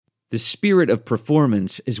The spirit of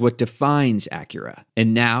performance is what defines Acura,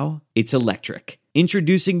 and now it's electric.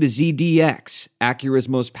 Introducing the ZDX, Acura's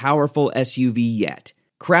most powerful SUV yet.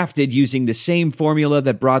 Crafted using the same formula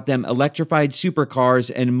that brought them electrified supercars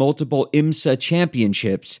and multiple IMSA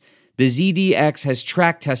championships, the ZDX has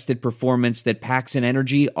track-tested performance that packs an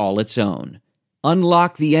energy all its own.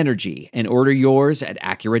 Unlock the energy and order yours at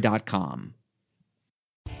Acura.com.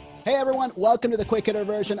 Hey everyone, welcome to the quick hitter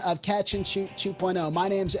version of Catch and Shoot 2.0. My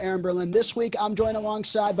name's Aaron Berlin. This week I'm joined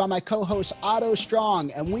alongside by my co-host Otto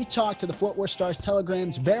Strong, and we talked to the Fort Worth Stars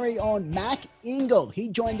Telegram's very own Mac Engel. He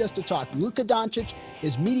joined us to talk Luka Doncic,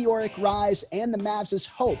 his meteoric rise, and the Mavs'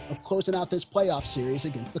 hope of closing out this playoff series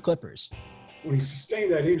against the Clippers. When he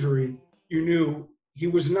sustained that injury, you knew he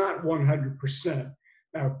was not 100%.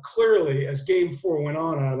 Now, clearly, as Game 4 went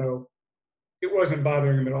on, Otto, it wasn't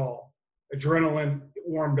bothering him at all. Adrenaline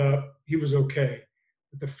warmed up. He was okay.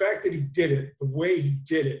 But the fact that he did it, the way he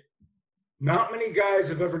did it, not many guys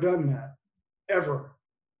have ever done that, ever.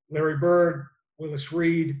 Larry Bird, Willis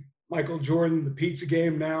Reed, Michael Jordan, the pizza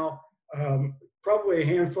game now, probably a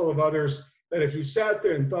handful of others that if you sat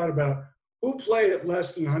there and thought about who played at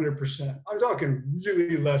less than 100%, I'm talking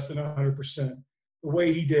really less than 100%, the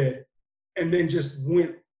way he did, and then just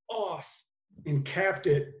went off and capped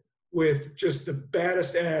it with just the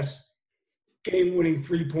baddest ass game-winning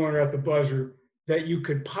three-pointer at the buzzer that you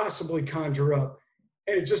could possibly conjure up.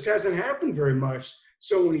 And it just hasn't happened very much.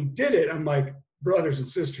 So when he did it, I'm like, brothers and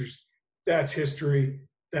sisters, that's history.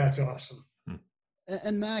 That's awesome.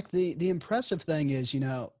 And Mac, the impressive thing is,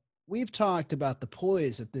 we've talked about the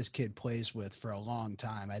poise that this kid plays with for a long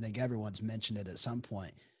time. I think everyone's mentioned it at some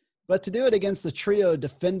point. But to do it against the trio of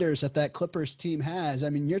defenders that Clippers team has,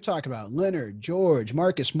 I mean, you're talking about Leonard, George,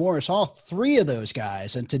 Marcus Morris, all three of those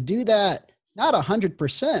guys. And to do that, not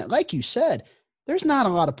 100%, like you said, there's not a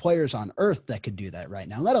lot of players on earth that could do that right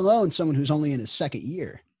now, let alone someone who's only in his second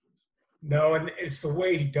year. No, and it's the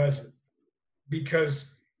way he does it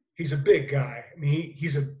because he's a big guy. I mean,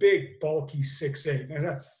 he's a big, bulky 6'8". Now, he's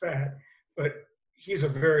not fat, but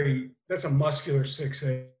that's a muscular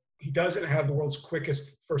 6'8". He doesn't have the world's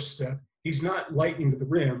quickest first step. He's not lightning to the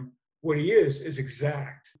rim. What he is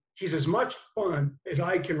exact. He's as much fun as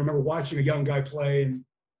I can remember watching a young guy play, and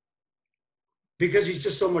because he's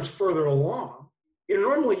just so much further along. And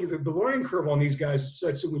normally the learning curve on these guys is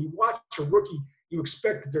such that when you watch a rookie, you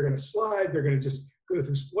expect that they're going to slide, they're going to just go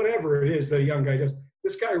through whatever it is that a young guy does.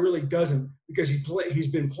 This guy really doesn't because he's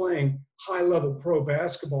been playing high-level pro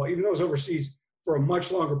basketball, even though he's overseas, for a much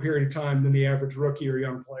longer period of time than the average rookie or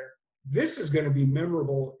young player. This is going to be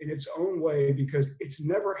memorable in its own way because it's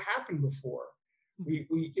never happened before. We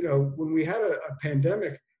when we had a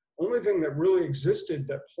pandemic, only thing that really existed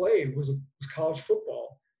that played was college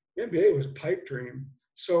football. The NBA was a pipe dream.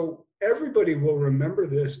 So everybody will remember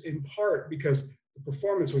this in part because the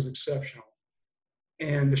performance was exceptional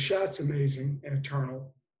and the shot's amazing and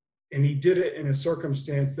eternal. And he did it in a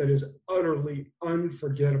circumstance that is utterly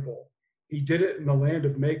unforgettable. He did it in the land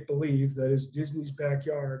of make-believe, that is Disney's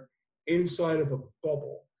backyard, inside of a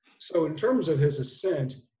bubble. So in terms of his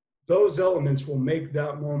ascent, those elements will make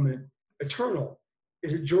that moment eternal.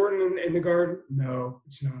 Is it Jordan in the Garden? No,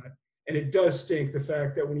 it's not. And it does stink, the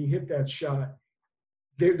fact that when he hit that shot,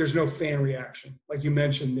 there's no fan reaction. Like you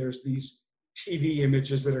mentioned, there's these TV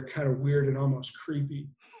images that are kind of weird and almost creepy.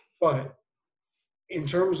 But in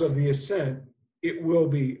terms of the ascent, it will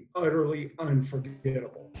be utterly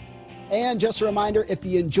unforgettable. And just a reminder, if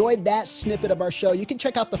you enjoyed that snippet of our show, you can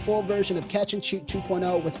check out the full version of Catch and Shoot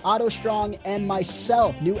 2.0 with Otto Strong and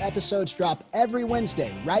myself. New episodes drop every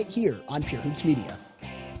Wednesday right here on Pure Hoops Media.